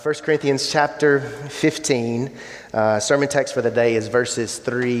1 Corinthians chapter 15, sermon text for the day is verses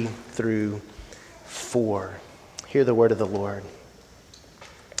 3 through 4. Hear the word of the Lord.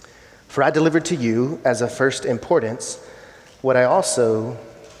 For I delivered to you as of first importance what I also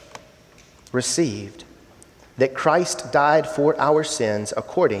received, that Christ died for our sins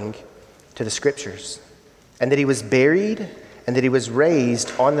according to the Scriptures, and that he was buried, and that he was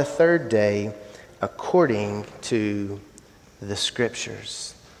raised on the third day according to the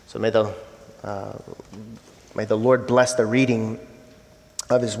Scriptures. So may the Lord bless the reading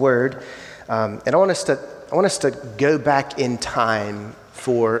of his word. And I want us to go back in time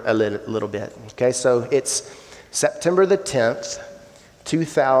for a little bit. Okay, so it's September the 10th,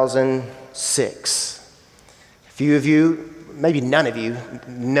 2006. A few of you, maybe none of you,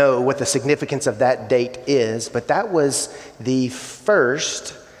 know what the significance of that date is, but that was the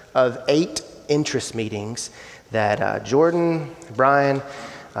first of 8 interest meetings that Jordan, Brian,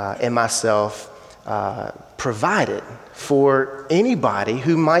 and myself provided for anybody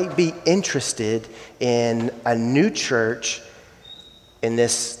who might be interested in a new church in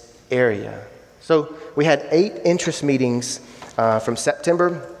this area. So we had 8 interest meetings from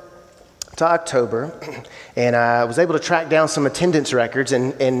September to October, and I was able to track down some attendance records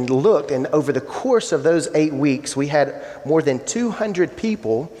and looked, and over the course of those 8 weeks, we had more than 200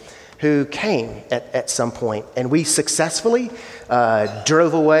 people who came at some point, and we successfully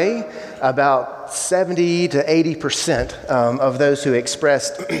drove away about 70 to 80% of those who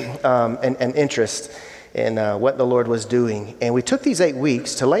expressed an interest in what the Lord was doing. And we took these 8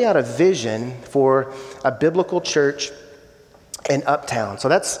 weeks to lay out a vision for a biblical church in Uptown. So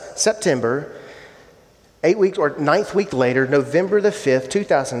that's September. 8 weeks or 9th week later, November the 5th,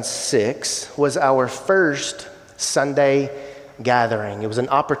 2006, was our first Sunday gathering. It was an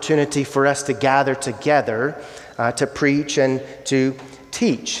opportunity for us to gather together to preach and to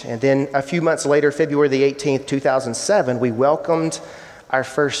teach. And then a few months later, February the 18th, 2007, we welcomed our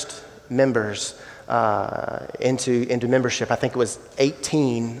first members into membership. I think it was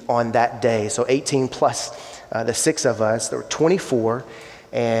 18 on that day. So 18 plus the 6 of us. There were 24.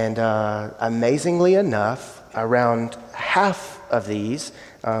 And amazingly enough, around half of these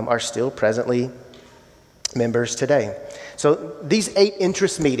are still presently members today. So these 8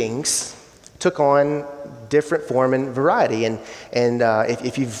 interest meetings took on different form and variety. And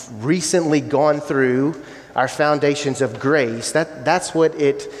if you've recently gone through our Foundations of Grace, that's what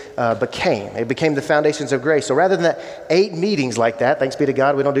it became. It became the Foundations of Grace. So rather than 8 meetings like that, thanks be to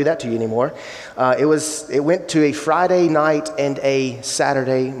God, we don't do that to you anymore. It went to a Friday night and a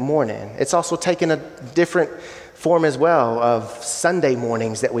Saturday morning. It's also taken a different form as well of Sunday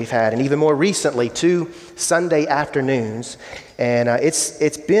mornings that we've had, and even more recently, 2 Sunday afternoons. And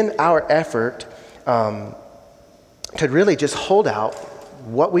it's been our effort to really just hold out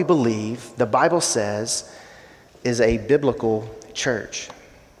what we believe the Bible says is a biblical church.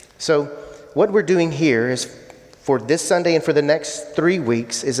 So what we're doing here is, for this Sunday and for the next 3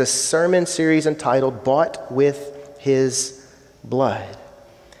 weeks, is a sermon series entitled Bought with His Blood.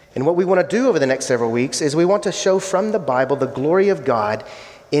 And what we want to do over the next several weeks is we want to show from the Bible the glory of God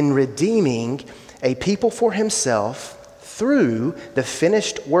in redeeming a people for himself through the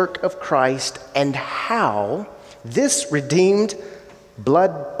finished work of Christ, and how this redeemed,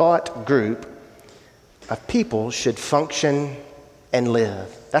 blood-bought group of people should function and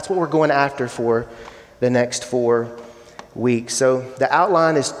live. That's what we're going after for the next 4 weeks. So the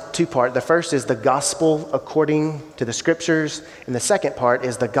outline is 2-part. The first is the gospel according to the Scriptures, and the second part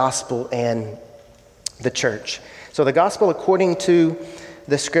is the gospel and the church. So the gospel according to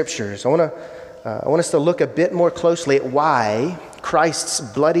the Scriptures. I want us to look a bit more closely at why Christ's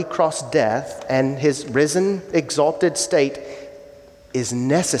bloody cross death and his risen, exalted state is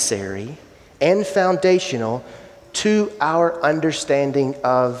necessary and foundational to our understanding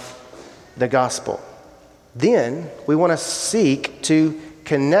of the gospel. Then we want to seek to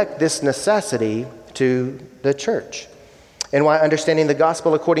connect this necessity to the church, and why understanding the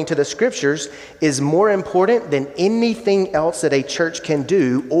gospel according to the Scriptures is more important than anything else that a church can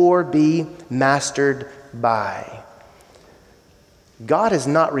do or be mastered by. God is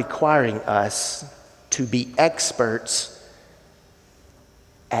not requiring us to be experts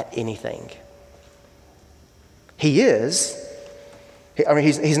at anything. He is.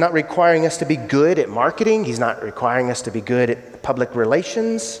 He's not requiring us to be good at marketing. He's not requiring us to be good at public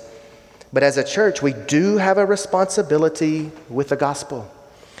relations. But as a church, we do have a responsibility with the gospel.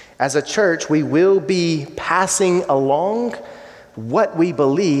 As a church, we will be passing along what we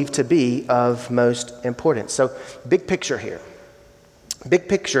believe to be of most importance. So, big picture here. Big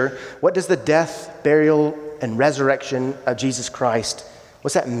picture, what does the death, burial, and resurrection of Jesus Christ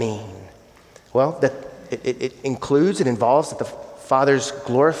What's that mean? Well, that it involves that the Father's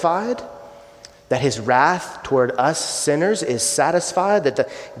glorified, that his wrath toward us sinners is satisfied, that the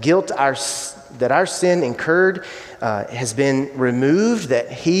guilt that our sin incurred has been removed,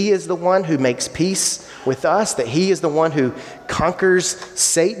 that he is the one who makes peace with us, that he is the one who conquers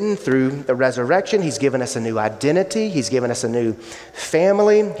Satan through the resurrection. He's given us a new identity. He's given us a new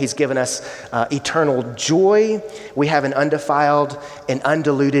family. He's given us eternal joy. We have an undefiled and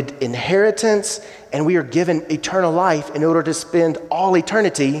undiluted inheritance, and we are given eternal life in order to spend all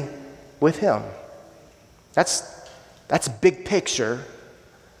eternity with him. That's big picture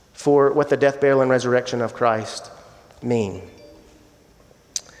for what the death, burial, and resurrection of Christ mean.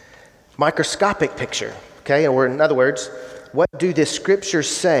 Microscopic picture, okay? Or in other words, what do the scriptures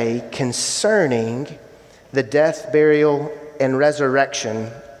say concerning the death, burial, and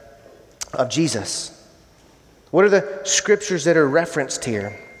resurrection of Jesus? What are the scriptures that are referenced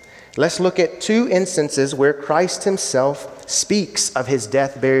here? Let's look at two instances where Christ himself speaks of his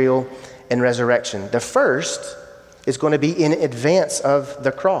death, burial, and resurrection. The first is going to be in advance of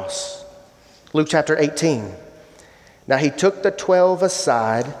the cross. Luke chapter 18. Now he took the 12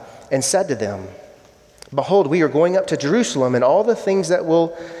 aside and said to them, "Behold, we are going up to Jerusalem, and all the things that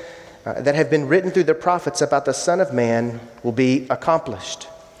have been written through the prophets about the Son of Man will be accomplished.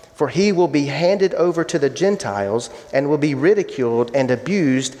 For he will be handed over to the Gentiles and will be ridiculed and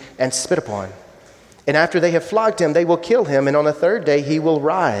abused and spit upon. And after they have flogged him, they will kill him, and on the third day he will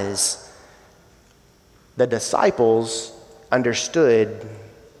rise." The disciples understood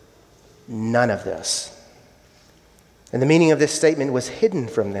none of this. And the meaning of this statement was hidden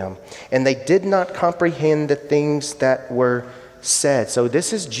from them, and they did not comprehend the things that were said. So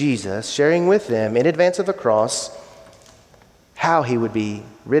this is Jesus sharing with them in advance of the cross how he would be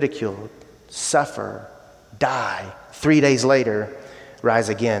ridiculed, suffer, die, 3 days later, rise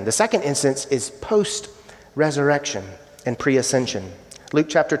again. The second instance is post-resurrection and pre-ascension. Luke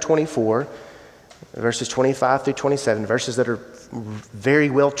chapter 24, verses 25 through 27, verses that are very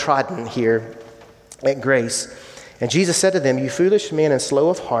well trodden here at Grace. "And Jesus said to them, 'You foolish men and slow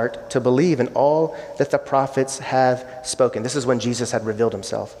of heart to believe in all that the prophets have spoken.'" This is when Jesus had revealed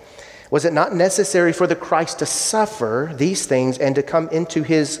himself. "Was it not necessary for the Christ to suffer these things and to come into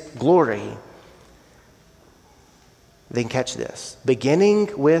his glory?" Then catch this. "Beginning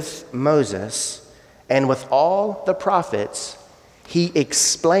with Moses and with all the prophets, he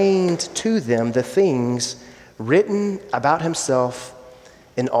explained to them the things written about himself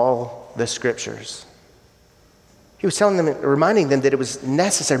in all the scriptures." He was telling them, reminding them that it was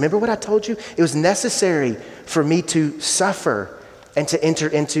necessary. Remember what I told you? It was necessary for me to suffer and to enter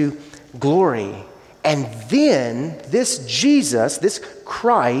into glory. And then this Jesus, this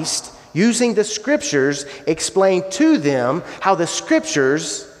Christ, using the scriptures, explained to them how the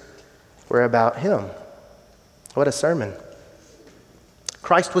scriptures were about him. What a sermon.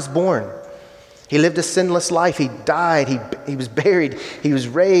 Christ was born. He lived a sinless life. He died. He was buried. He was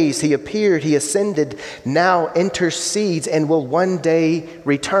raised. He appeared. He ascended, now intercedes and will one day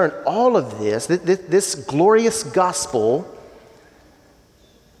return. All of this glorious gospel,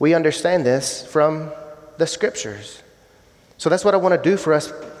 we understand this from the scriptures. So that's what I want to do for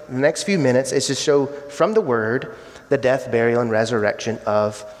us in the next few minutes, is to show from the word the death, burial, and resurrection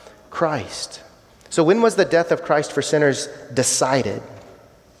of Christ. So when was the death of Christ for sinners decided?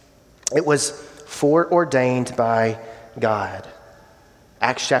 It was foreordained by God.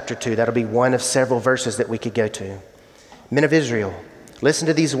 Acts chapter 2, that'll be one of several verses that we could go to. "Men of Israel, listen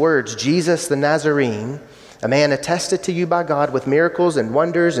to these words. Jesus the Nazarene, a man attested to you by God with miracles and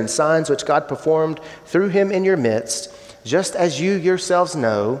wonders and signs which God performed through him in your midst, just as you yourselves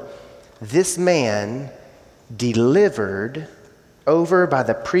know, this man delivered over by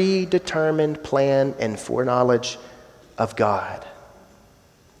the predetermined plan and foreknowledge of God."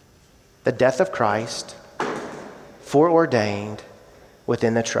 The death of Christ, foreordained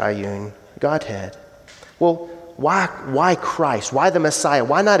within the triune Godhead. Well, why Christ? Why the Messiah?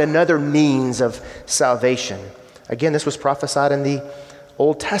 Why not another means of salvation? Again, this was prophesied in the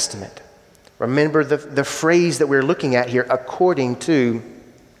Old Testament. Remember the phrase that we're looking at here, according to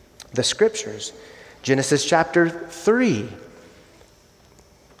the scriptures. Genesis chapter 3.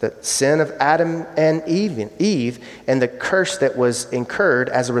 The sin of Adam and Eve and the curse that was incurred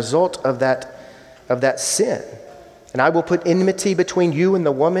as a result of that sin. "And I will put enmity between you and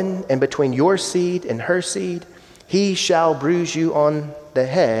the woman, and between your seed and her seed. He shall bruise you on the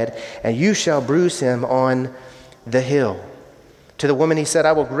head, and you shall bruise him on the heel." To the woman he said,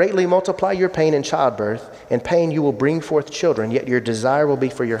 I will greatly multiply your pain in childbirth. In pain you will bring forth children, yet your desire will be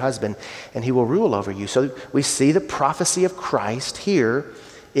for your husband, and he will rule over you. So we see the prophecy of Christ here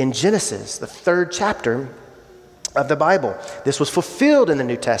in Genesis, the 3rd chapter of the Bible. This was fulfilled in the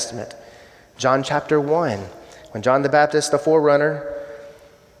New Testament. John chapter 1, when John the Baptist, the forerunner,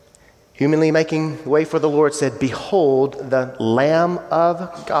 humanly making way for the Lord, said, Behold, the Lamb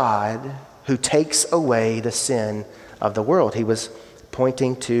of God who takes away the sin of the world. He was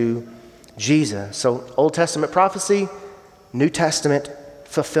pointing to Jesus. So Old Testament prophecy, New Testament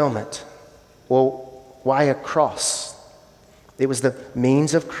fulfillment. Well, why a cross? It was the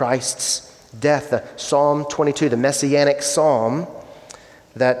means of Christ's death. The Psalm 22, the Messianic Psalm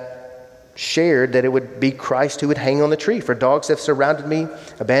that shared that it would be Christ who would hang on the tree. For dogs have surrounded me,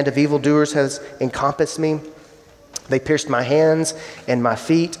 a band of evildoers has encompassed me. They pierced my hands and my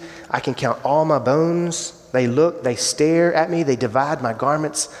feet. I can count all my bones. They look, they stare at me, they divide my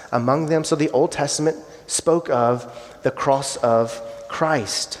garments among them. So the Old Testament spoke of the cross of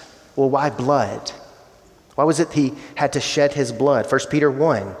Christ. Well, why blood? Why was it he had to shed his blood? 1 Peter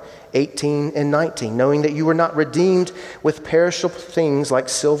 1, 18 and 19, knowing that you were not redeemed with perishable things like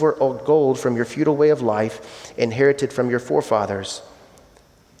silver or gold from your futile way of life, inherited from your forefathers,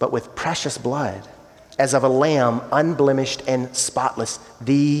 but with precious blood, as of a lamb, unblemished and spotless,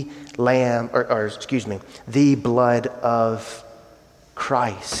 the blood of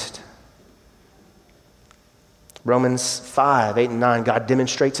Christ. Romans 5, 8 and 9, God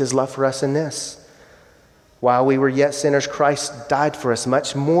demonstrates his love for us in this. While we were yet sinners, Christ died for us.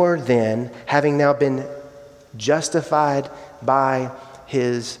 Much more then, having now been justified by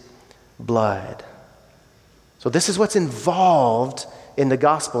his blood. So this is what's involved in the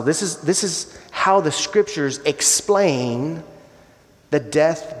gospel. This is how the scriptures explain the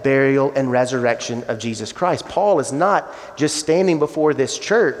death, burial, and resurrection of Jesus Christ. Paul is not just standing before this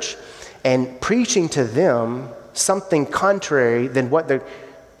church and preaching to them something contrary than what the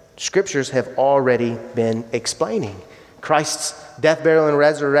scriptures have already been explaining. Christ's death, burial, and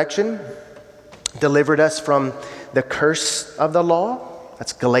resurrection delivered us from the curse of the law.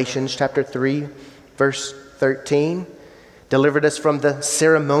 That's Galatians chapter 3, verse 13. Delivered us from the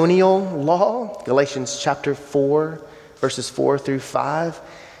ceremonial law. Galatians chapter 4, verses 4 through 5.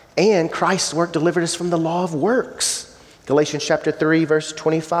 And Christ's work delivered us from the law of works. Galatians chapter 3, verse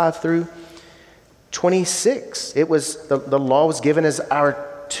 25 through 26. It was the law was given as our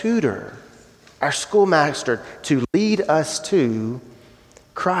tutor, our schoolmaster, to lead us to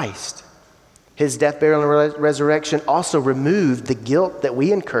Christ. His death, burial, and resurrection also removed the guilt that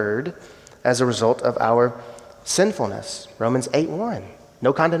we incurred as a result of our sinfulness. Romans 8:1.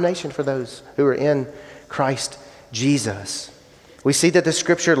 No condemnation for those who are in Christ Jesus. We see that the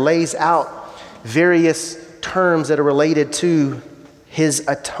scripture lays out various terms that are related to his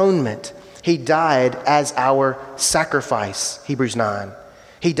atonement. He died as our sacrifice, Hebrews 9.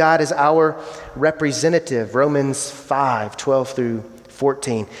 He died as our representative, Romans 5, 12 through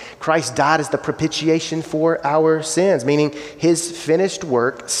 14. Christ died as the propitiation for our sins, meaning his finished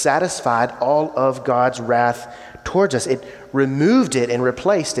work satisfied all of God's wrath towards us. It removed it and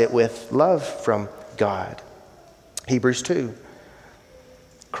replaced it with love from God. Hebrews 2.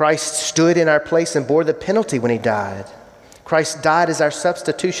 Christ stood in our place and bore the penalty when he died. Christ died as our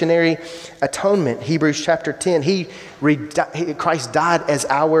substitutionary atonement. Hebrews chapter 10. Christ died as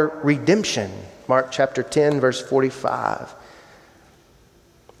our redemption. Mark chapter 10, verse 45.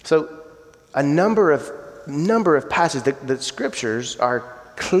 So a number of passages, the scriptures are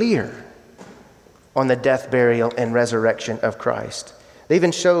clear on the death, burial, and resurrection of Christ. They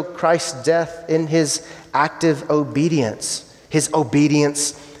even show Christ's death in his active obedience, his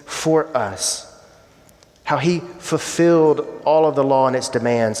obedience for us. How he fulfilled all of the law and its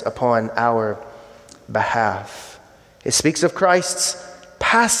demands upon our behalf. It speaks of Christ's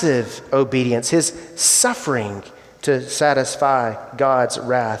passive obedience, his suffering to satisfy God's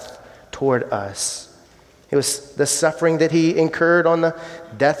wrath toward us. It was the suffering that he incurred on the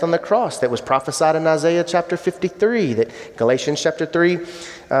death on the cross that was prophesied in Isaiah chapter 53, that Galatians chapter 3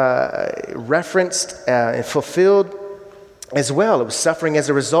 referenced and fulfilled as well. It was suffering as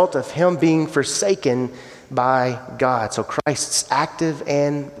a result of him being forsaken by God. So Christ's active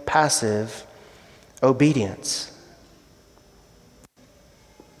and passive obedience.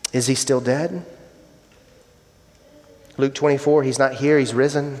 Is he still dead? Luke 24, he's not here, he's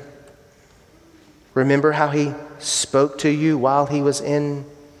risen. Remember how he spoke to you while he was in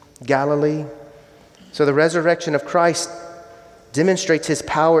Galilee? So the resurrection of Christ demonstrates his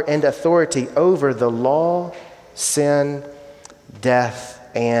power and authority over the law, sin, death,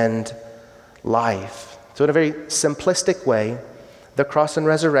 and life. So in a very simplistic way, the cross and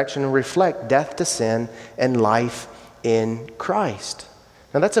resurrection reflect death to sin and life in Christ.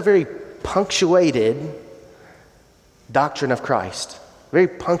 Now that's a very punctuated doctrine of Christ. Very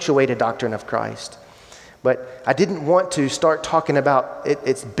punctuated doctrine of Christ. But I didn't want to start talking about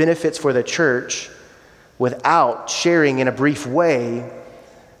its benefits for the church without sharing in a brief way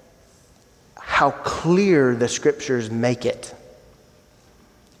how clear the scriptures make it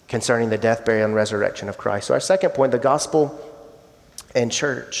concerning the death, burial, and resurrection of Christ. So our second point, the gospel and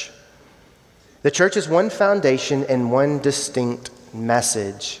church. The church is one foundation and one distinct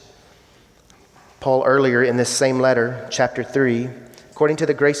message. Paul earlier in this same letter, chapter 3, according to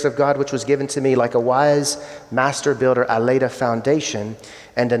the grace of God which was given to me, like a wise master builder, I laid a foundation,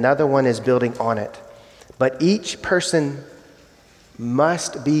 and another one is building on it. But each person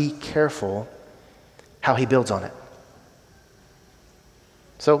must be careful how he builds on it.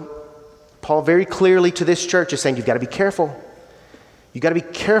 So Paul very clearly to this church is saying, you've got to be careful. You've got to be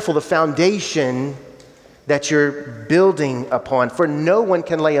careful the foundation that you're building upon. For no one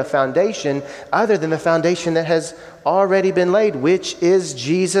can lay a foundation other than the foundation that has already been laid, which is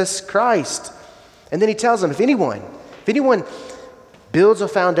Jesus Christ. And then he tells them, if anyone builds a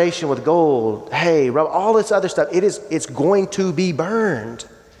foundation with gold, hay, rubber, all this other stuff, it's going to be burned.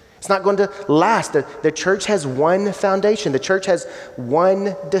 It's not going to last. The church has one foundation. The church has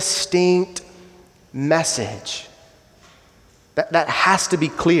one distinct message. That has to be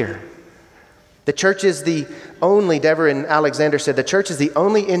clear. The church is the only, Dever and Alexander said, the church is the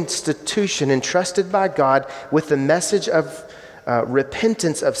only institution entrusted by God with the message of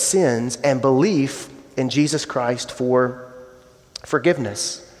repentance of sins and belief in Jesus Christ for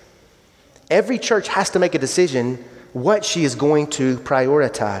forgiveness. Every church has to make a decision what she is going to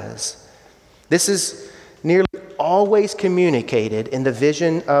prioritize. This is nearly always communicated in the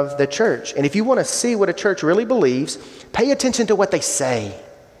vision of the church. And if you want to see what a church really believes, pay attention to what they say.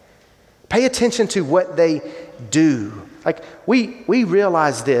 Pay attention to what they do. Like we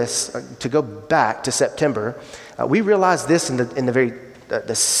realized this, to go back to September, we realized this in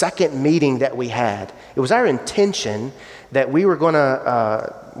the second meeting that we had. It was our intention that we were going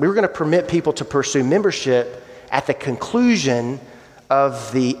to permit people to pursue membership at the conclusion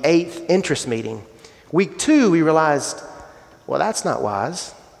of the 8th interest meeting. Week 2, we realized, well, that's not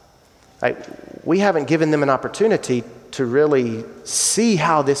wise. We haven't given them an opportunity to really see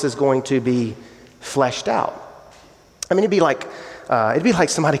how this is going to be fleshed out. I mean, it'd be like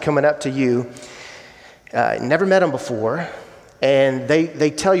somebody coming up to you, never met them before, and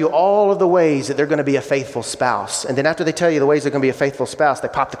they tell you all of the ways that they're going to be a faithful spouse. And then after they tell you the ways they're going to be a faithful spouse, they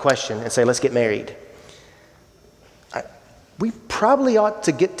pop the question and say, let's get married. We probably ought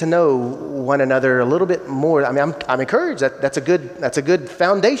to get to know one another a little bit more. I mean, I'm encouraged. That's a good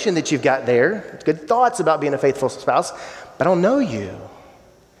foundation that you've got there. Good thoughts about being a faithful spouse, but I don't know you.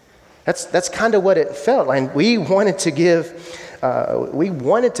 That's kind of what it felt like. And we wanted to give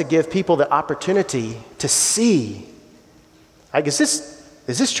people the opportunity to see. Like, is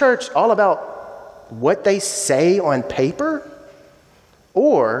this church all about what they say on paper,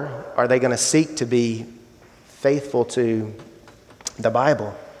 or are they going to seek to be faithful to the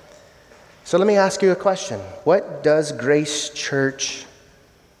Bible? So let me ask you a question. What does Grace Church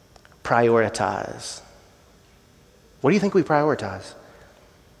prioritize? What do you think we prioritize?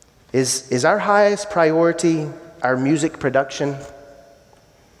 Is our highest priority our music production?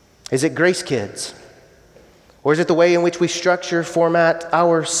 Is it Grace Kids? Or is it the way in which we structure, format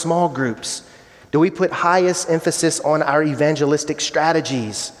our small groups? Do we put highest emphasis on our evangelistic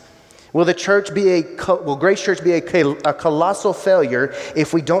strategies? Will Grace Church be a colossal failure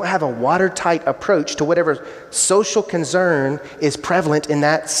if we don't have a watertight approach to whatever social concern is prevalent in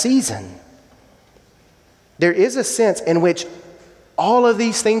that season? There is a sense in which all of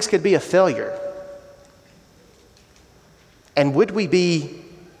these things could be a failure. And would we be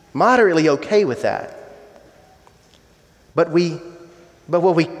moderately okay with that? But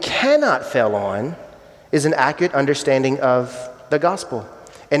what we cannot fail on is an accurate understanding of the gospel.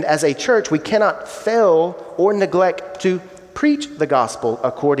 And as a church, we cannot fail or neglect to preach the gospel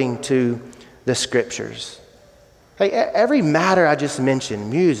according to the scriptures. Hey, every matter I just mentioned,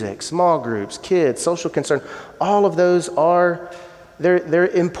 music, small groups, kids, social concern, all of those they're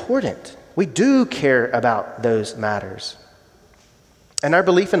important. We do care about those matters. And our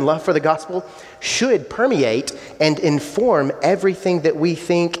belief and love for the gospel should permeate and inform everything that we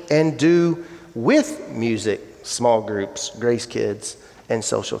think and do with music, small groups, Grace Kids, and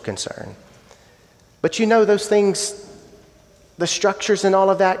social concern. But those things, the structures and all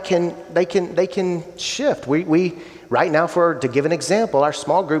of that can shift. We right now, to give an example, our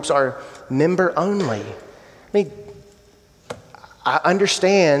small groups are member only. I mean, I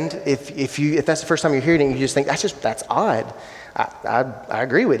understand if that's the first time you're hearing it, you just think that's odd. I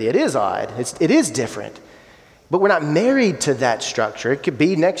agree with you. It is odd. It is different. But we're not married to that structure. It could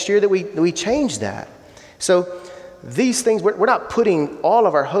be next year that we change that. So these things, we're not putting all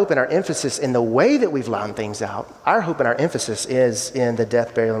of our hope and our emphasis in the way that we've lined things out. Our hope and our emphasis is in the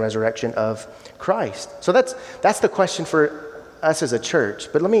death, burial, and resurrection of Christ. So that's the question for us as a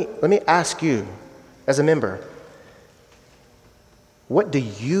church. But let me ask you as a member, what do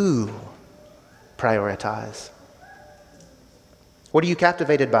you prioritize? What are you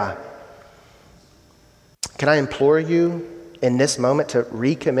captivated by? Can I implore you in this moment to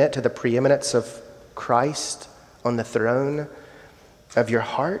recommit to the preeminence of Christ on the throne of your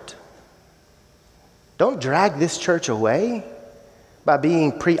heart? Don't drag this church away by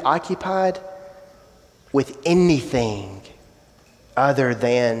being preoccupied with anything other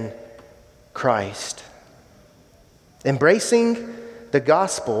than Christ. Embracing the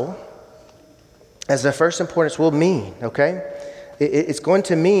gospel as the first importance will mean, okay? It's going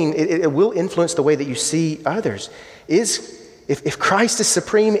to mean, it will influence the way that you see others. If Christ is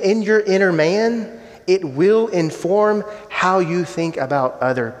supreme in your inner man, it will inform how you think about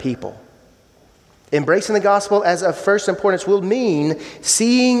other people. Embracing the gospel as of first importance will mean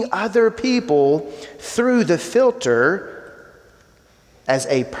seeing other people through the filter as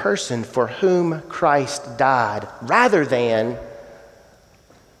a person for whom Christ died, rather than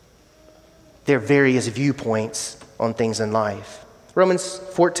their various viewpoints on things in life. Romans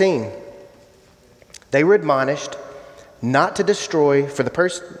 14. They were admonished not to destroy the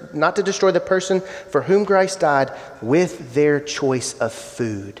person for whom Christ died with their choice of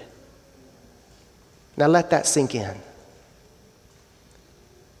food. Now let that sink in.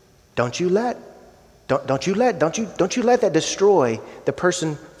 Don't you let that destroy the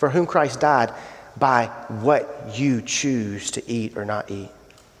person for whom Christ died by what you choose to eat or not eat.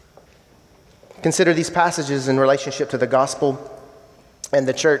 Consider these passages in relationship to the gospel and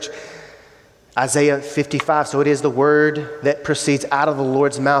the church. Isaiah 55, so it is the word that proceeds out of the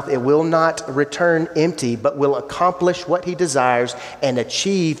Lord's mouth. It will not return empty, but will accomplish what he desires and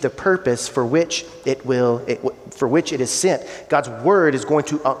achieve the purpose for which it is sent. God's word is going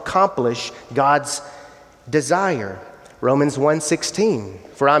to accomplish God's desire. Romans 1:16,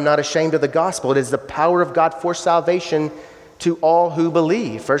 for I'm not ashamed of the gospel. It is the power of God for salvation to all who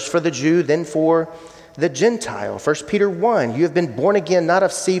believe, first for the Jew, then for the Gentile. 1 Peter 1, you have been born again, not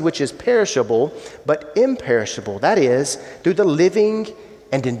of seed which is perishable, but imperishable. That is, through the living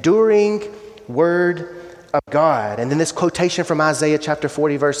and enduring word of God. And then this quotation from Isaiah chapter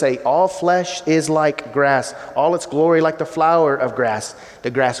 40, verse 8, all flesh is like grass, all its glory like the flower of grass.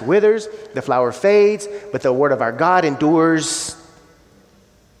 The grass withers, the flower fades, but the word of our God endures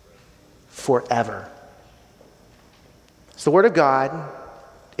forever. It's the word of God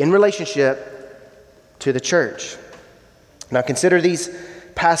in relationship to the church. Now consider these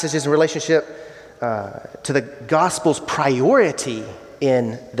passages in relationship to the gospel's priority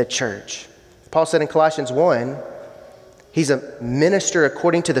in the church. Paul said in Colossians 1, he's a minister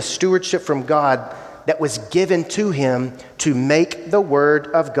according to the stewardship from God that was given to him to make the word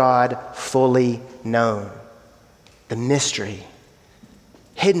of God fully known. The mystery,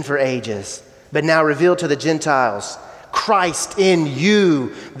 hidden for ages, but now revealed to the Gentiles. Christ in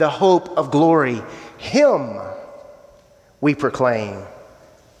you, the hope of glory. Him we proclaim,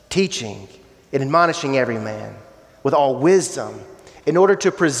 teaching and admonishing every man with all wisdom, in order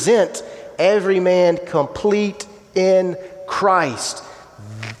to present every man complete in Christ.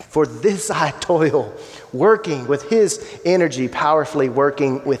 For this I toil, working with his energy, powerfully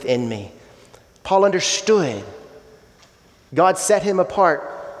working within me. Paul understood God set him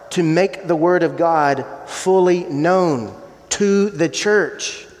apart to make the word of God fully known to the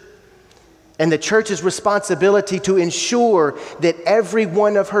church. And the church's responsibility to ensure that every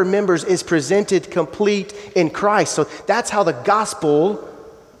one of her members is presented complete in Christ. So that's how the gospel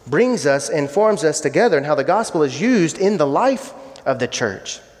brings us and forms us together, and how the gospel is used in the life of the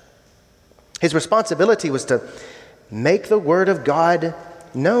church. His responsibility was to make the word of God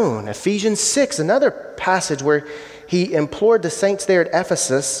known. Ephesians 6, another passage where he implored the saints there at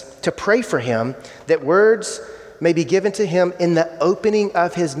Ephesus to pray for him, that words may be given to him in the opening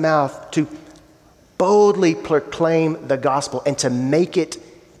of his mouth to boldly proclaim the gospel and to make it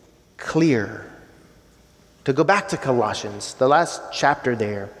clear. To go back to Colossians, the last chapter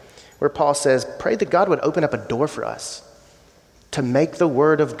there, where Paul says, pray that God would open up a door for us to make the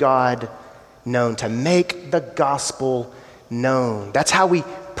word of God known, to make the gospel known. That's how we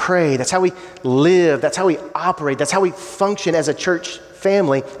pray. That's how we live. That's how we operate. That's how we function as a church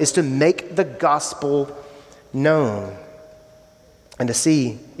family, is to make the gospel known. and to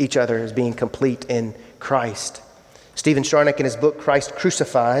see each other as being complete in Christ. Stephen Charnock, in his book, Christ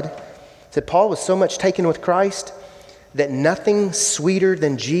Crucified, said Paul was so much taken with Christ that nothing sweeter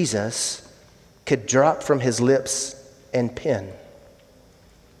than Jesus could drop from his lips and pen.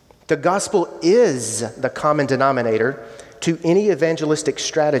 The gospel is the common denominator to any evangelistic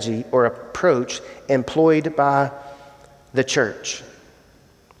strategy or approach employed by the church.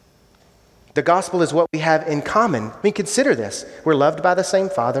 The gospel is what we have in common. I mean, consider this. We're loved by the same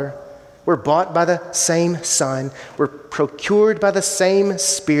Father. We're bought by the same Son. We're procured by the same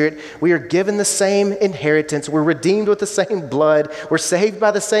Spirit. We are given the same inheritance. We're redeemed with the same blood. We're saved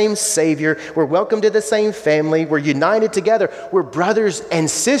by the same Savior. We're welcomed to the same family. We're united together. We're brothers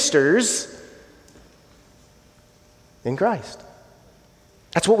and sisters in Christ.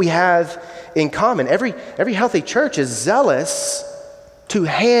 That's what we have in common. Every healthy church is zealous to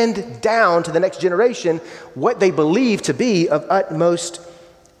hand down to the next generation what they believe to be of utmost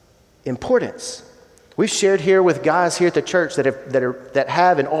importance. We've shared here with guys here at the church that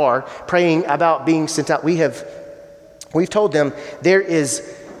have and are praying about being sent out. We've told them there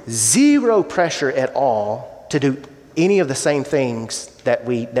is zero pressure at all to do any of the same things that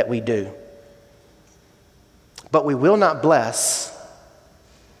we do. But we will not bless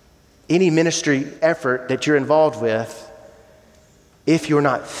any ministry effort that you're involved with if you're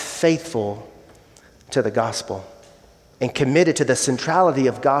not faithful to the gospel and committed to the centrality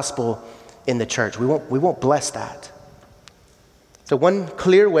of gospel in the church. We won't bless that. So one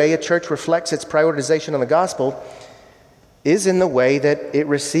clear way a church reflects its prioritization on the gospel is in the way that it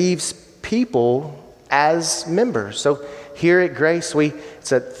receives people as members. So here at Grace,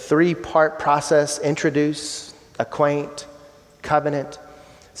 it's a 3-part process: introduce, acquaint, covenant.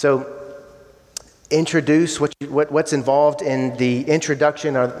 So introduce, what's involved in the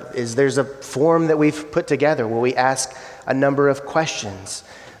introduction is there's a form that we've put together where we ask a number of questions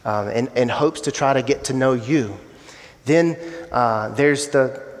in hopes to try to get to know you. Then there's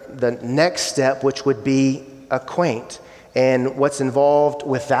the next step, which would be acquaint. And what's involved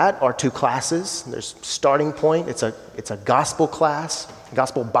with that are 2 classes. There's starting point. It's a gospel class,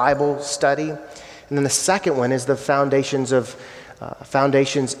 gospel Bible study. And then the second one is the foundations of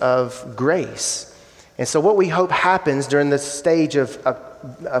grace. And so what we hope happens during this stage of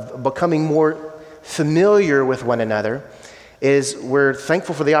becoming more familiar with one another is we're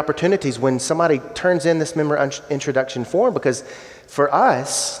thankful for the opportunities when somebody turns in this member introduction form, because for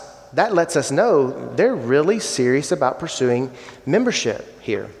us, that lets us know they're really serious about pursuing membership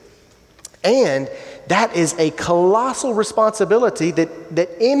here. And that is a colossal responsibility that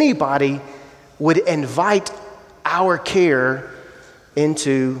anybody would invite our care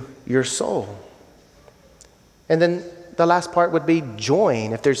into your soul. And then the last part would be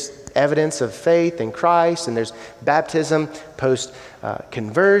join. If there's evidence of faith in Christ and there's baptism post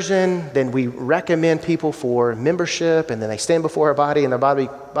conversion, then we recommend people for membership, and then they stand before our body, and the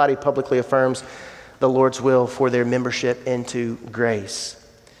body publicly affirms the Lord's will for their membership into Grace.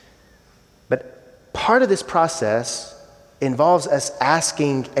 But part of this process involves us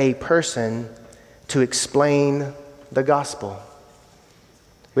asking a person to explain the gospel.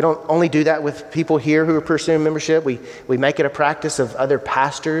 We don't only do that with people here who are pursuing membership. We make it a practice of other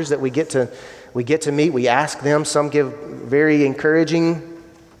pastors that we get to meet. We ask them. Some give very encouraging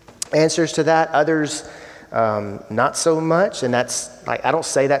answers to that. Others, not so much. And that's like, I don't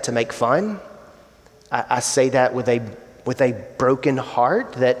say that to make fun. I say that with a broken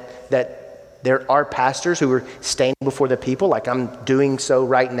heart that there are pastors who are standing before the people like I'm doing so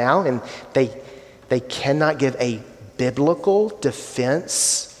right now, and they cannot give a biblical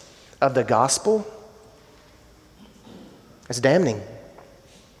defense of the gospel. That's damning.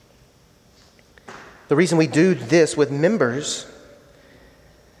 The reason we do this with members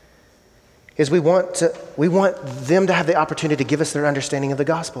is we want them to have the opportunity to give us their understanding of the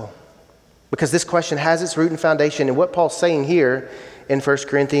gospel. Because this question has its root and foundation in what Paul's saying here in 1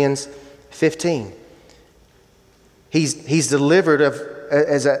 Corinthians 15. He's delivered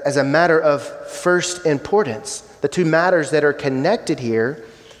as a matter of first importance. The 2 matters that are connected here,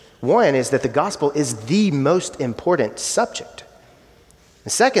 one is that the gospel is the most important subject.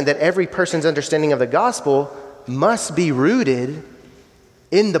 And second, that every person's understanding of the gospel must be rooted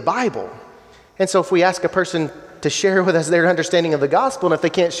in the Bible. And so if we ask a person to share with us their understanding of the gospel, and if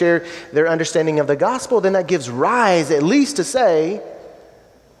they can't share their understanding of the gospel, then that gives rise at least to say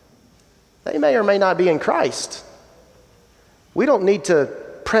they may or may not be in Christ. We don't need to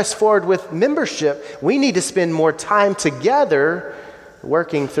press forward with membership. We need to spend more time together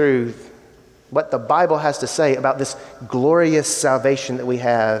working through what the Bible has to say about this glorious salvation that we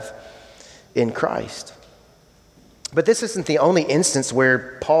have in Christ. But this isn't the only instance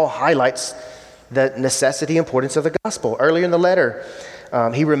where Paul highlights the necessity and importance of the gospel. Earlier in the letter,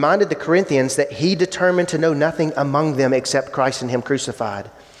 he reminded the Corinthians that he determined to know nothing among them except Christ and him crucified.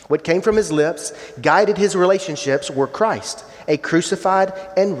 What came from his lips, guided his relationships, were Christ, a crucified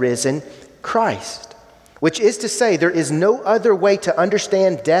and risen Christ. Which is to say, there is no other way to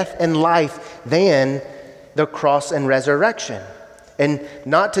understand death and life than the cross and resurrection. And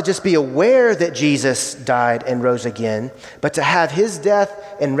not to just be aware that Jesus died and rose again, but to have his death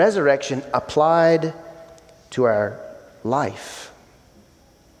and resurrection applied to our life.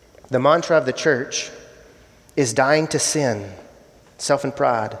 The mantra of the church is dying to sin, self and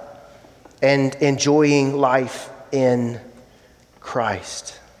pride, and enjoying life in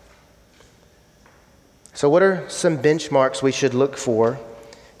Christ. So what are some benchmarks we should look for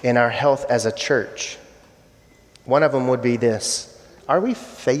in our health as a church? One of them would be this. Are we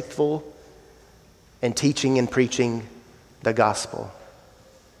faithful in teaching and preaching the gospel?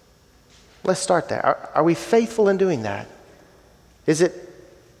 Let's start there. Are we faithful in doing that? Does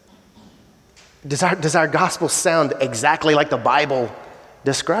our gospel sound exactly like the Bible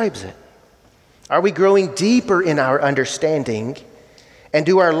describes it? Are we growing deeper in our understanding? And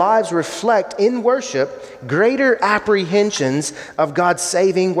do our lives reflect in worship greater apprehensions of God's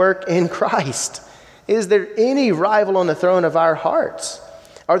saving work in Christ? Is there any rival on the throne of our hearts?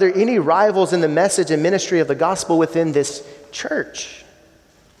 Are there any rivals in the message and ministry of the gospel within this church?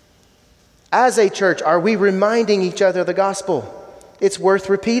 As a church, are we reminding each other of the gospel? It's worth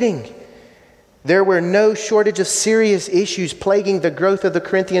repeating. There were no shortage of serious issues plaguing the growth of the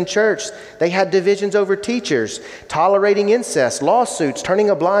Corinthian church. They had divisions over teachers, tolerating incest, lawsuits, turning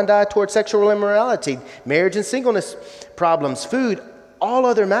a blind eye toward sexual immorality, marriage and singleness problems, food, all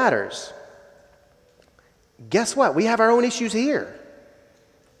other matters. Guess what? We have our own issues here.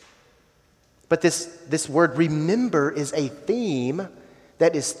 But this word remember is a theme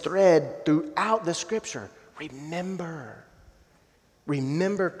that is thread throughout the scripture. Remember.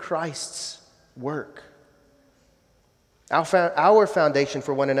 Remember Christ's work. Our foundation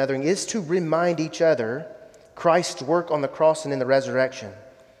for one another is to remind each other Christ's work on the cross and in the resurrection.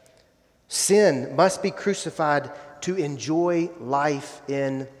 Sin must be crucified to enjoy life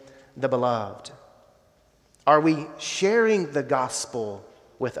in the beloved. Are we sharing the gospel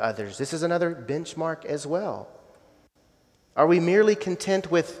with others? This is another benchmark as well. Are we merely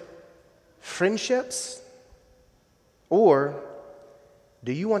content with friendships? Or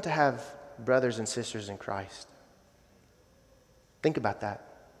do you want to have brothers and sisters in Christ? Think about that.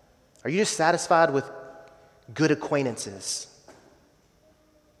 Are you just satisfied with good acquaintances?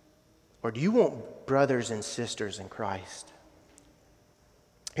 Or do you want brothers and sisters in Christ?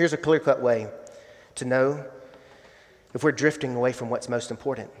 Here's a clear-cut way to know if we're drifting away from what's most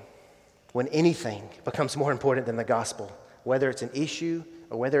important. When anything becomes more important than the gospel, whether it's an issue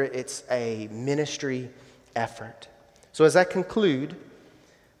or whether it's a ministry effort. So as I conclude,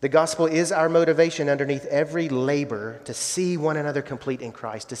 the gospel is our motivation underneath every labor to see one another complete in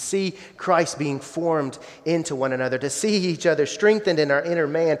Christ, to see Christ being formed into one another, to see each other strengthened in our inner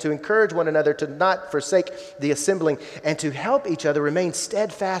man, to encourage one another to not forsake the assembling, and to help each other remain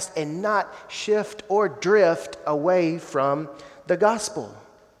steadfast and not shift or drift away from the gospel.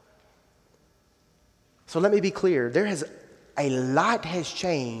 So let me be clear. A lot has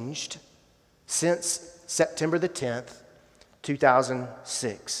changed since September the 10th,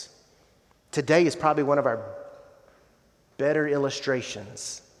 2006. Today is probably one of our better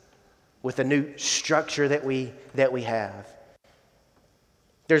illustrations with the new structure that we have.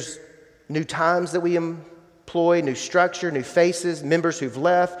 There's new times that we employ, new structure, new faces, members who've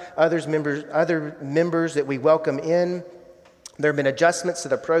left, other members that we welcome in. There have been adjustments to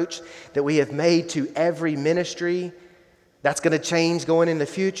the approach that we have made to every ministry. That's going to change going in the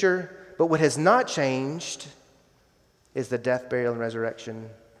future. But what has not changed is the death, burial, and resurrection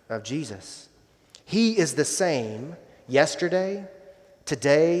of Jesus. He is the same yesterday,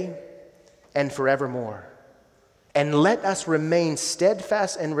 today, and forevermore. And let us remain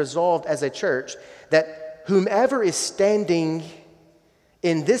steadfast and resolved as a church that whomever is standing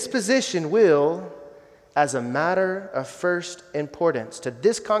in this position will, as a matter of first importance to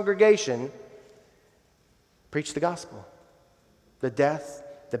this congregation, preach the gospel, the death,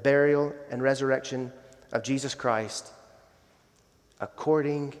 the burial, and resurrection of Jesus Christ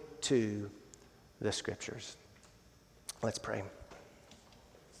according to the Scriptures. Let's pray.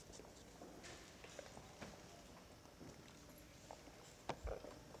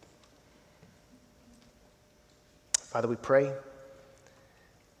 Father, we pray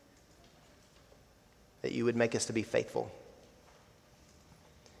that you would make us to be faithful.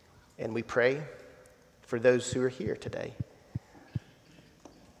 And we pray for those who are here today.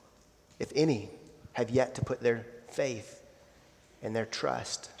 If any have yet to put their faith and their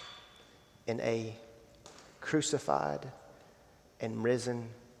trust in a crucified and risen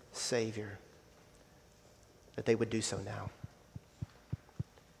Savior, that they would do so now.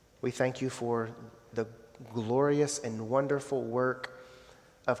 We thank you for the glorious and wonderful work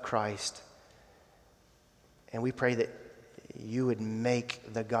of Christ. And we pray that you would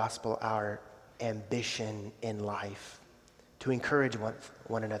make the gospel our ambition in life, to encourage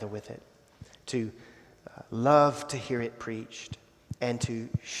one another with it, to love to hear it preached, and to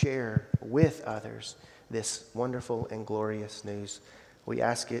share with others this wonderful and glorious news. We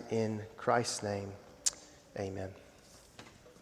ask it in Christ's name. Amen.